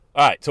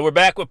All right, so we're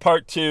back with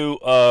part two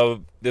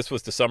of this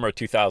was the summer of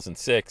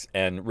 2006,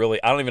 and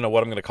really, I don't even know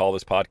what I'm going to call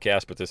this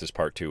podcast, but this is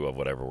part two of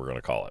whatever we're going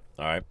to call it.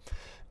 All right,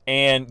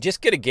 and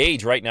just get a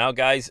gauge right now,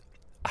 guys,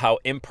 how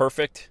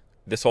imperfect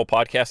this whole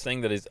podcast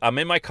thing that is. I'm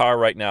in my car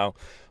right now.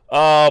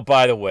 Oh,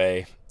 by the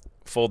way,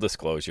 full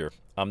disclosure,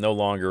 I'm no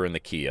longer in the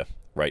Kia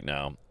right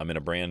now. I'm in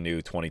a brand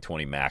new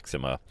 2020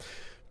 Maxima,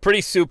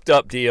 pretty souped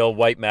up deal,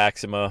 white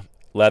Maxima,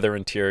 leather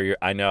interior.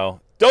 I know.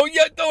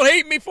 Don't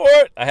hate me for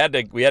it.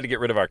 We had to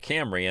get rid of our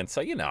Camry, and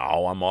so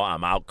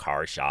I'm out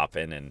car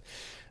shopping, and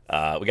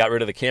we got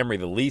rid of the Camry.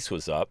 The lease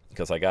was up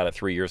because I got it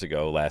 3 years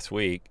ago last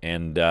week,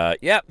 and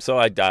so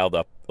I dialed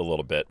up a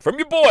little bit from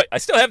your boy. I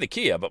still have the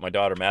Kia, but my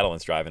daughter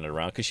Madeline's driving it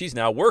around because she's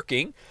now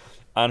working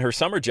on her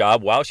summer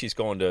job while she's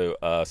going to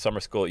summer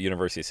school at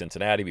University of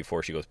Cincinnati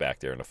before she goes back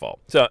there in the fall.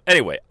 So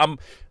anyway, I'm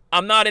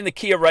not in the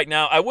Kia right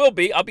now. I will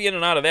be. I'll be in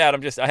and out of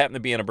that. I happen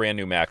to be in a brand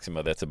new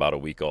Maxima that's about a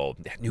week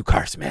old. That new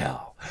car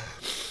smell.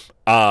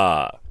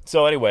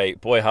 So anyway,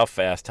 boy, how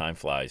fast time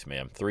flies,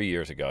 man. 3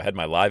 years ago, I had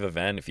my live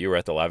event. If you were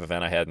at the live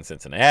event I had in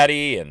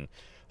Cincinnati, and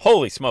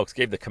holy smokes,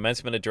 gave the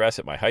commencement address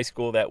at my high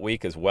school that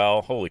week as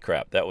well. Holy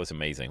crap, that was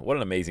amazing. What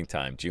an amazing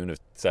time, June of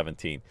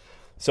 17.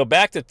 So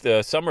back to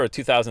the summer of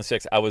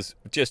 2006, I was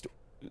just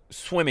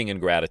swimming in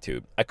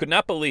gratitude. I could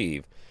not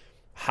believe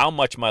how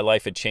much my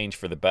life had changed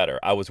for the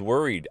better. I was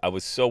worried. I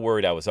was so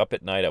worried. I was up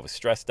at night. I was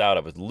stressed out.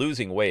 I was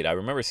losing weight. I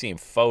remember seeing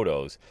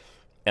photos,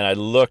 and I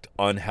looked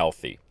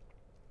unhealthy.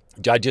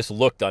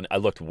 I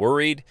looked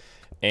worried,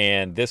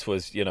 and this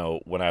was,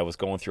 when I was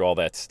going through all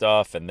that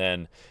stuff, and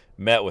then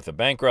met with a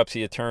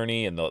bankruptcy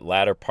attorney in the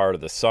latter part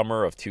of the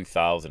summer of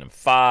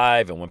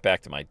 2005 and went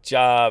back to my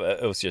job.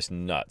 It was just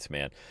nuts,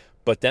 man.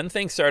 But then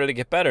things started to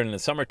get better. In the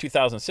summer of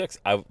 2006,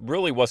 I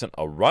really wasn't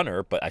a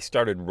runner, but I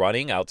started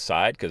running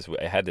outside because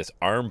I had this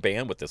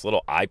armband with this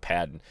little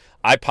iPod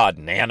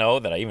Nano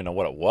that I didn't even know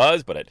what it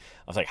was. But I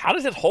was like, how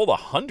does it hold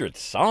 100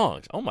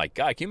 songs? Oh, my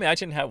God. Can you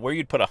imagine where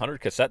you'd put 100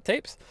 cassette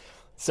tapes?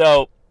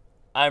 So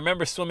I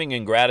remember swimming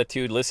in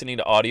gratitude, listening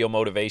to audio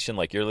motivation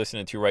like you're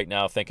listening to right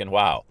now, thinking,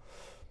 wow,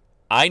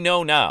 I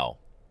know now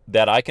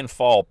that I can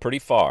fall pretty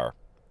far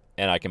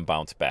and I can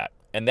bounce back.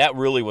 And that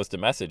really was the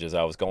message as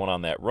I was going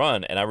on that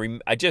run. And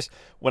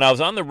when I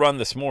was on the run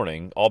this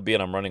morning,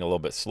 albeit I'm running a little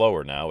bit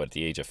slower now at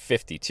the age of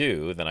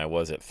 52 than I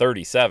was at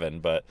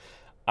 37, but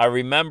I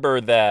remember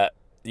that,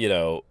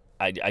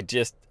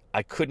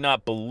 I could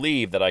not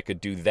believe that I could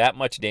do that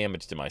much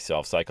damage to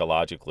myself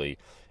psychologically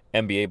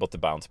and be able to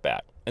bounce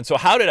back. And so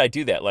how did I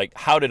do that? Like,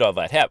 how did all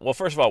that happen? Well,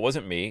 first of all, it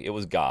wasn't me. It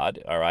was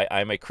God, all right?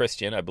 I'm a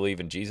Christian. I believe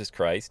in Jesus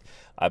Christ.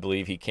 I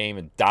believe he came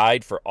and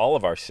died for all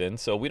of our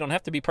sins, so we don't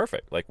have to be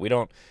perfect. Like, we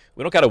don't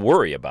got to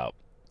worry about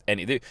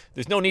any.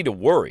 There's no need to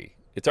worry.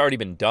 It's already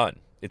been done.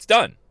 It's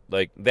done.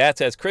 Like,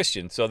 that's as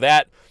Christians. So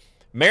that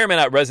may or may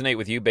not resonate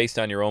with you based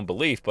on your own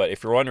belief, but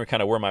if you're wondering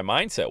kind of where my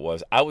mindset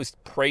was, I was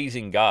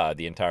praising God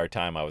the entire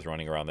time I was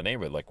running around the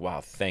neighborhood. Like, wow,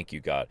 thank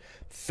you, God.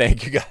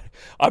 Thank you, God.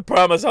 I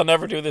promise I'll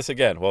never do this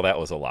again. Well, that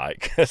was a lie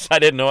because I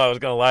didn't know I was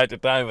going to lie at the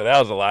time, but that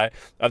was a lie.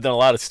 I've done a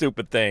lot of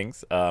stupid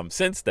things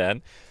since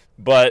then,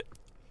 but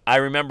I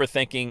remember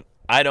thinking,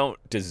 I don't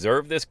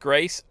deserve this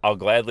grace. I'll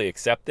gladly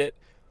accept it.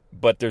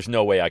 But there's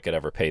no way I could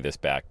ever pay this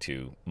back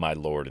to my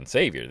Lord and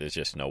Savior. There's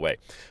just no way.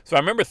 So I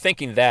remember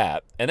thinking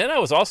that. And then I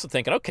was also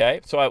thinking,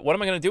 okay, so what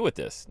am I going to do with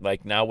this?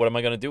 Like, now what am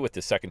I going to do with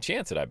this second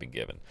chance that I've been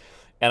given?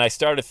 And I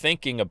started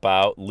thinking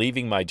about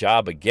leaving my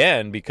job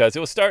again because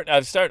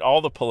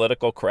all the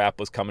political crap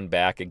was coming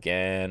back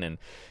again. And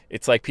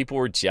it's like people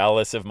were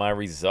jealous of my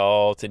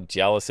results and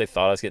jealous. They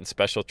thought I was getting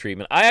special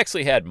treatment. I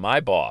actually had my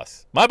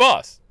boss,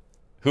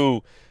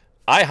 who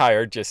I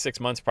hired just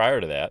 6 months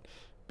prior to that,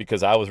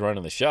 because I was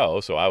running the show,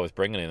 so I was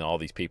bringing in all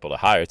these people to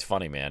hire. It's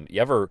funny, man.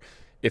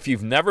 If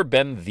you've never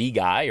been the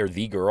guy or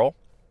the girl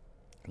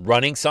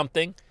running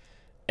something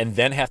and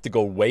then have to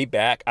go way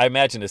back, I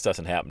imagine this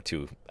doesn't happen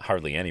to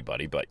hardly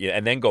anybody, but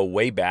and then go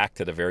way back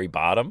to the very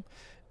bottom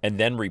and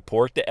then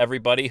report to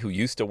everybody who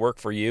used to work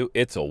for you,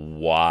 it's a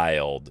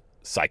wild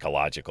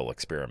psychological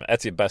experiment.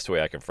 That's the best way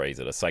I can phrase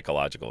it, a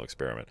psychological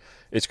experiment.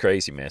 It's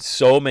crazy, man.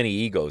 So many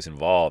egos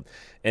involved.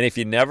 And if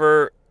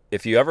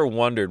you ever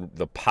wondered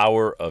the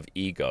power of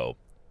ego,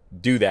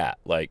 do that.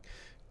 Like,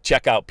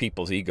 check out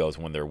people's egos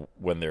when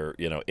they're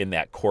in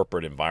that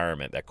corporate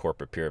environment, that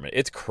corporate pyramid.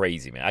 It's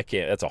crazy, man.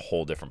 That's a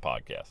whole different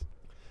podcast.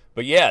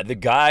 But yeah, the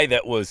guy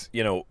that was,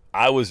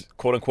 I was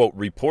quote unquote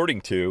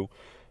reporting to,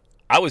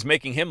 I was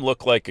making him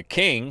look like a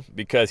king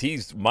because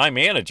he's my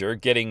manager,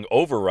 getting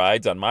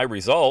overrides on my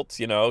results,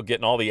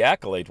 getting all the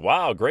accolades.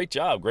 Wow, great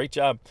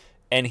job.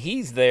 And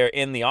he's there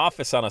in the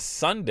office on a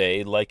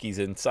Sunday like he's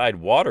inside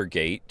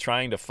Watergate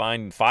trying to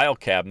find file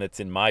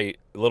cabinets in my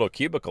little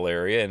cubicle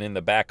area and in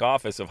the back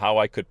office of how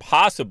I could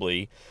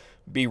possibly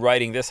be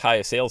writing this high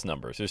of sales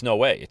numbers. There's no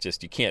way. It's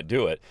just, you can't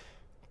do it.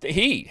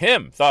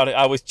 Him thought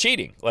I was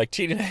cheating. Like,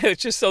 cheating,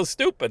 it's just so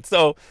stupid.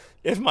 So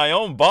if my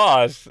own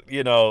boss,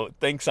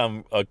 thinks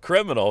I'm a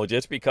criminal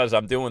just because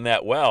I'm doing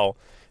that well,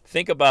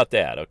 think about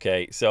that,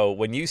 okay? So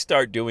when you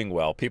start doing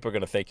well, people are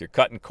going to think you're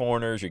cutting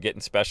corners, you're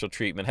getting special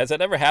treatment. Has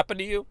that ever happened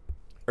to you?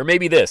 Or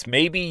maybe this.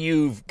 Maybe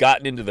you've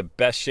gotten into the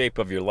best shape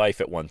of your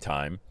life at one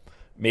time.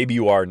 Maybe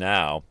you are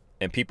now.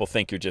 And people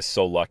think you're just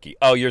so lucky.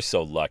 Oh, you're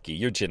so lucky.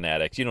 You're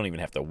genetics. You don't even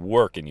have to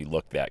work and you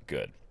look that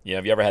good. You know,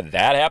 have you ever had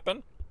that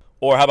happen?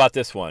 Or how about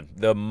this one?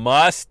 The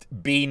must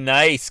be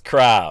nice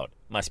crowd.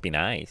 Must be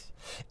nice.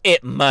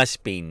 It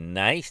must be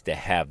nice to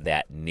have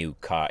that new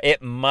car.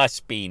 It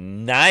must be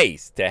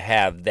nice to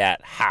have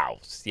that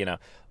house. You know,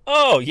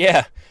 oh,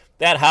 yeah,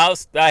 that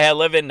house that I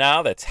live in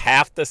now that's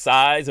half the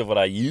size of what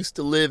I used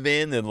to live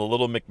in the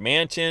little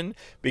McMansion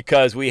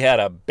because we had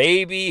a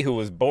baby who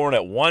was born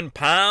at 1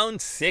 pound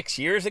 6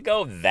 years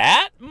ago.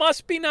 That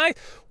must be nice.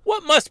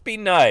 What must be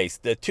nice?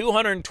 The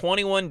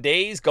 221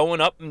 days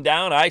going up and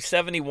down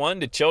I-71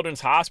 to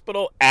Children's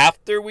Hospital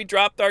after we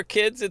dropped our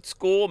kids at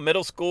school,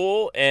 middle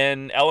school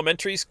and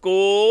elementary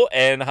school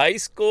and high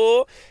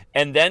school,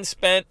 and then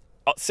spent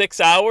 6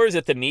 hours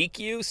at the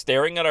NICU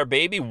staring at our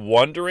baby,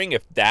 wondering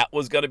if that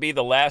was going to be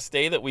the last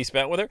day that we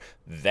spent with her.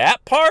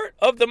 That part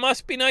of the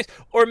must be nice.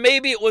 Or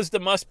maybe it was the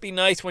must be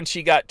nice when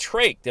she got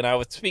trached and I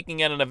was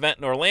speaking at an event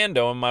in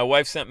Orlando and my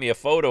wife sent me a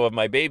photo of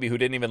my baby who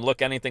didn't even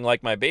look anything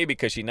like my baby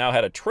because she now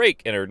had a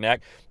trach in her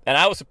neck and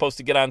I was supposed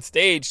to get on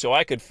stage so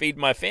I could feed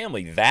my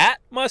family. That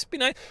must be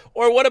nice.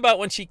 Or what about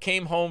when she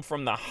came home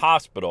from the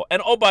hospital?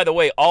 And oh, by the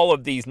way, all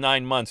of these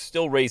 9 months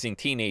still raising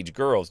teenage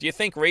girls. Do you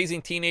think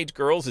raising teenage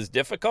girls is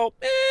difficult?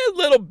 A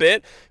little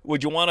bit.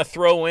 Would you want to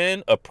throw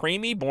in a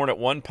preemie born at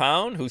 1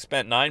 pound who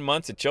spent 9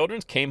 months at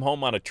Children's, came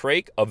home on a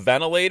trach, a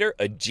ventilator,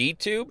 a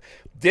G-tube,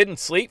 didn't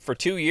sleep for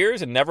 2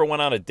 years and never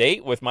went on a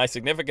date with my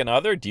significant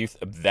other? Do you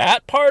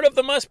that part of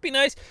the must be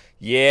nice?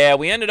 Yeah,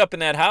 we ended up in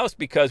that house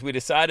because we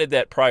decided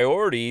that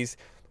priorities,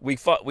 we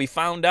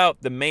found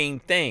out the main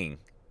thing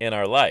in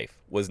our life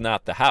was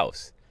not the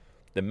house.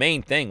 The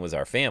main thing was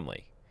our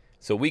family.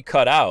 So we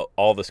cut out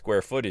all the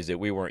square footage that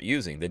we weren't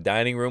using. The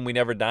dining room we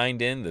never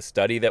dined in, the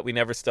study that we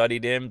never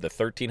studied in, the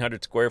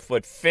 1,300 square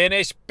foot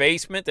finished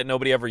basement that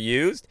nobody ever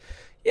used.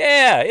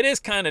 Yeah, it is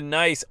kind of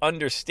nice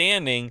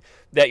understanding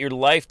that your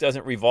life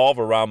doesn't revolve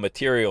around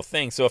material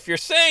things. So if you're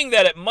saying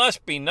that it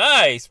must be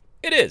nice,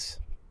 it is.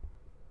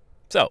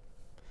 So,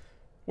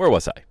 where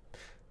was I?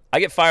 I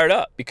get fired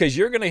up because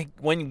you're going to,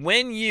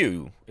 when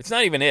you, it's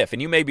not even if,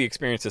 and you maybe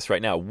experience this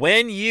right now,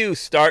 when you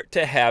start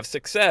to have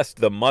success,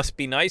 the must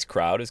be nice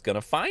crowd is going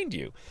to find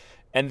you.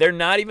 And they're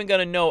not even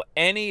going to know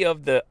any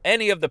of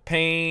the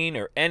pain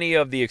or any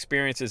of the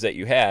experiences that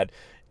you had.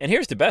 And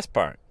here's the best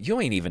part. You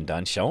ain't even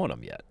done showing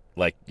them yet.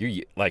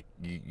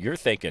 You're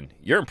thinking,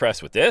 you're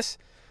impressed with this?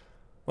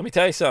 Let me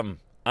tell you something.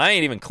 I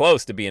ain't even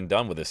close to being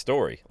done with this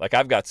story. Like,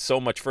 I've got so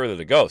much further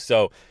to go.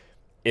 So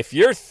if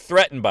you're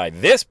threatened by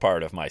this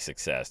part of my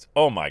success,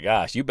 oh my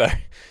gosh, you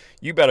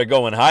better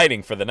go in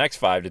hiding for the next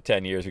 5 to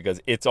 10 years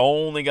because it's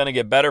only going to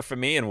get better for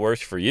me and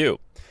worse for you.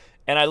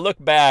 And I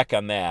look back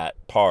on that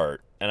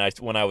part, and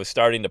when I was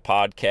starting to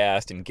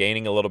podcast and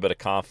gaining a little bit of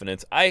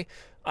confidence, I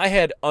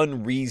had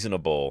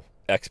unreasonable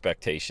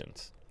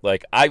expectations.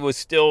 Like, I was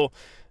still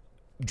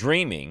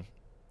dreaming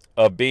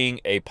of being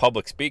a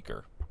public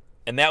speaker.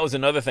 And that was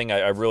another thing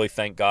I really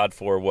thank God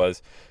for.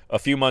 Was a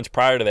few months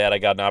prior to that, I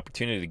got an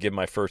opportunity to give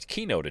my first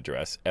keynote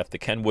address at the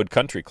Kenwood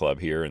Country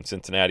Club here in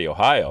Cincinnati,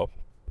 Ohio.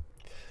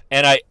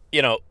 And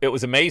it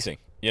was amazing.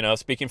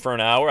 Speaking for an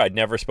hour. I'd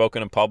never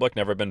spoken in public,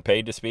 never been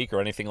paid to speak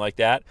or anything like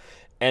that.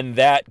 And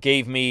that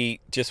gave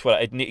me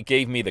it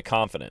gave me the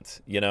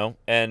confidence,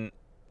 and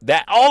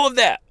that all of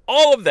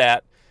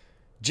that,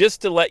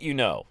 just to let you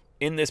know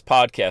in this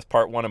podcast,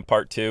 part 1 and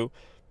part 2,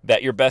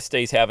 that your best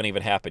days haven't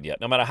even happened yet.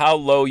 No matter how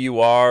low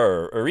you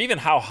are or even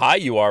how high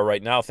you are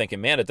right now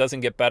thinking, man, it doesn't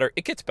get better.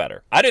 It gets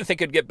better. I didn't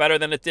think it'd get better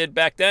than it did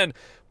back then,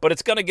 but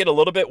it's going to get a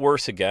little bit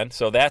worse again.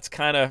 So that's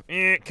kind of,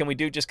 can we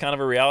do just kind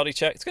of a reality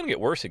check? It's going to get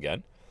worse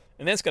again,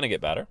 and then it's going to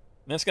get better.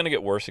 And it's going to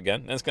get worse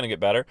again, and it's going to get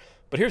better.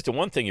 But here's the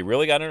one thing you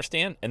really got to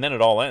understand, and then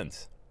it all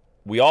ends.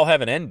 We all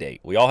have an end date.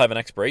 We all have an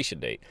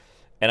expiration date.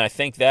 And I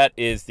think that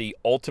is the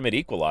ultimate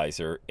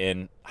equalizer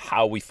in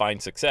how we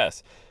find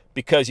success.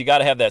 Because you got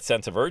to have that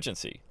sense of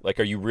urgency. Like,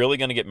 are you really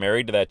going to get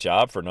married to that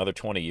job for another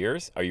 20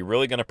 years? Are you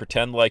really going to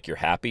pretend like you're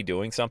happy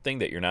doing something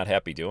that you're not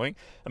happy doing?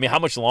 I mean, how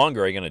much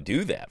longer are you going to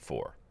do that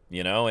for?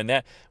 And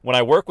that when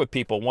I work with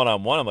people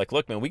one-on-one, I'm like,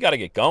 look, man, we got to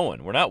get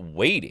going. We're not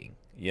waiting,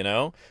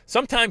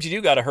 Sometimes you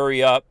do got to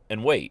hurry up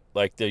and wait.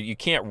 Like, you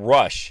can't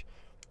rush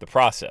the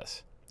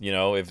process.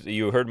 If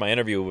you heard my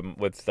interview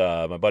with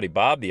my buddy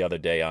Bob the other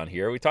day on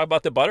here, we talked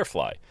about the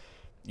butterfly.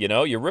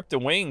 You rip the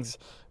wings.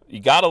 You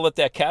got to let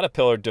that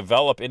caterpillar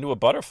develop into a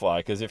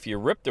butterfly, because if you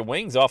rip the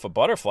wings off a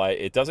butterfly,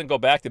 it doesn't go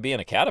back to being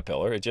a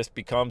caterpillar. It just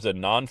becomes a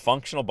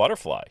non-functional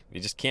butterfly.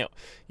 You just can't,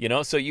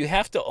 so you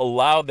have to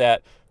allow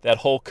that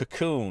whole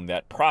cocoon,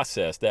 that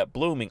process, that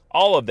blooming,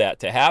 all of that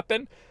to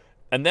happen.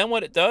 And then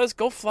what it does,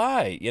 go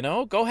fly,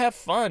 go have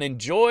fun,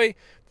 enjoy.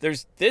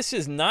 This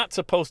is not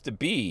supposed to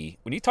be,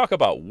 when you talk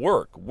about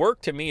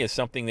work to me is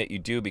something that you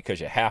do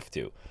because you have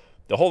to.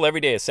 The whole Every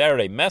Day is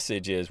Saturday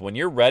message is when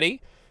you're ready,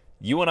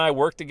 you and I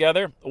work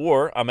together,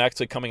 or I'm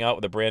actually coming out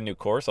with a brand new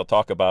course. I'll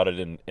talk about it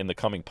in the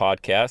coming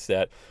podcast,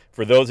 that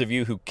for those of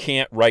you who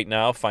can't right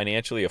now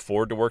financially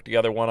afford to work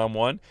together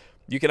one-on-one,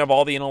 you can have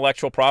all the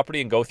intellectual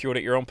property and go through it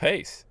at your own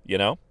pace,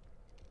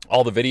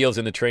 all the videos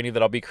and the training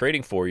that I'll be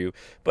creating for you.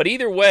 But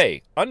either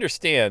way,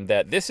 understand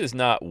that this is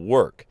not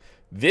work.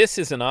 This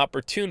is an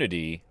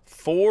opportunity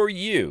for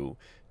you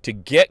to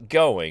get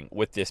going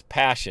with this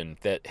passion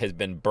that has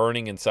been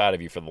burning inside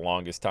of you for the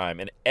longest time.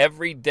 And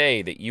every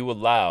day that you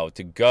allow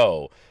to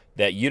go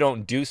that you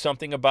don't do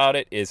something about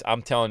it is,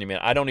 I'm telling you, man,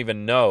 I don't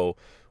even know.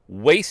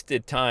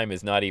 Wasted time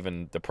is not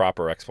even the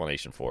proper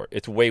explanation for it.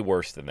 It's way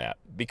worse than that,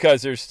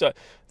 because this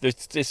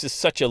is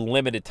such a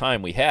limited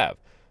time we have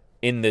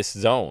in this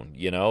zone.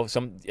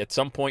 At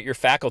some point your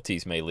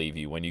faculties may leave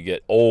you when you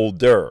get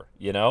older,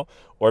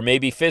 or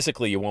maybe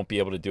physically you won't be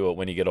able to do it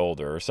when you get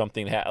older, or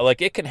something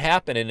like it can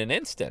happen in an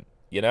instant,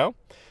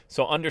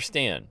 So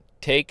understand,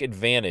 take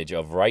advantage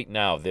of right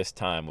now. This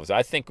time was,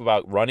 I think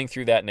about running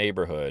through that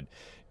neighborhood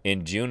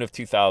in June of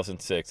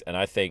 2006, and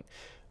I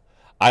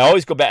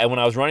always go back, and when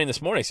I was running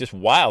this morning, it's just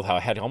wild how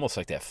I had almost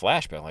like that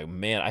flashback. Like,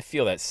 man, I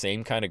feel that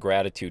same kind of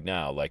gratitude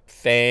now. Like,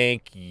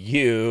 thank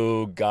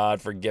you,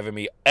 God, for giving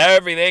me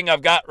everything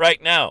I've got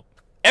right now.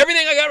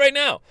 Everything I got right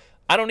now.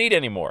 I don't need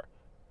any more.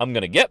 I'm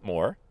going to get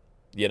more.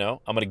 I'm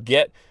going to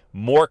get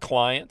more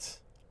clients.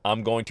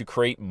 I'm going to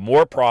create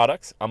more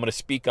products. I'm going to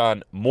speak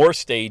on more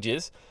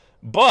stages.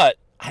 But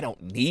I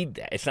don't need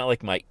that. It's not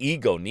like my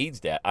ego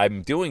needs that.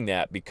 I'm doing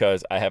that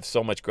because I have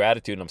so much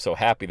gratitude, and I'm so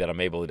happy that I'm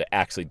able to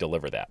actually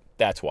deliver that.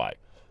 That's why.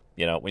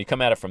 When you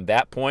come at it from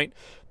that point,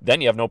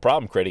 then you have no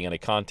problem creating any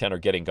content or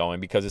getting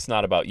going, because it's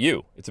not about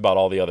you. It's about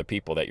all the other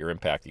people that you're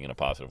impacting in a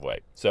positive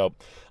way. So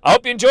I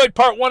hope you enjoyed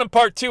part 1 and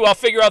part 2. I'll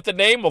figure out the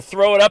name. We'll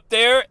throw it up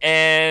there.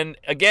 And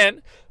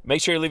again,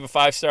 make sure you leave a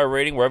 5-star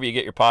rating wherever you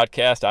get your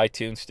podcast,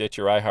 iTunes,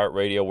 Stitcher,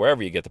 iHeartRadio,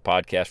 wherever you get the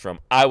podcast from.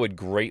 I would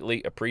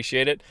greatly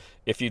appreciate it.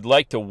 If you'd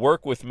like to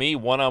work with me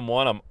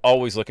one-on-one, I'm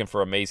always looking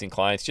for amazing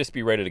clients. Just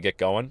be ready to get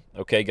going.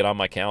 Okay, get on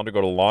my calendar. Go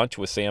to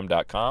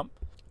launchwithsam.com.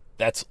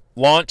 That's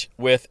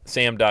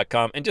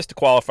launchwithsam.com. And just to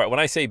qualify, when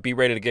I say be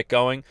ready to get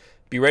going,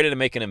 be ready to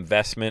make an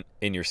investment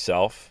in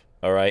yourself,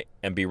 all right,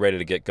 and be ready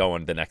to get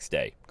going the next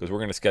day, because we're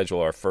going to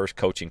schedule our first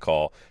coaching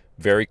call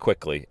very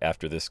quickly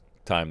after this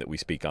time that we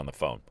speak on the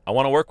phone. I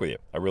want to work with you.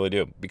 I really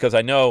do, because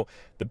I know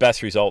the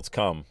best results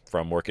come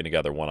from working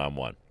together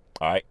one-on-one.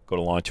 All right, go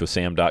to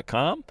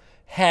launchwithsam.com.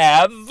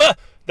 Have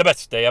the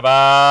best day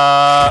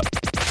ever.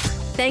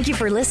 Thank you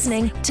for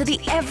listening to the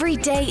Every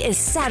Day is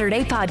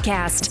Saturday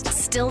podcast.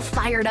 Still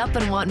fired up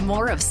and want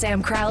more of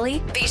Sam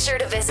Crowley? Be sure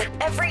to visit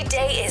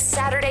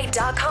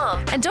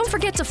everydayissaturday.com. And don't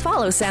forget to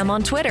follow Sam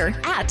on Twitter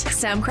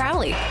 @Sam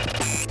Crowley.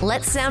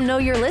 Let Sam know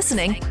you're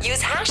listening.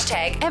 Use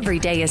hashtag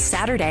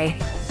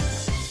EverydayIsSaturday.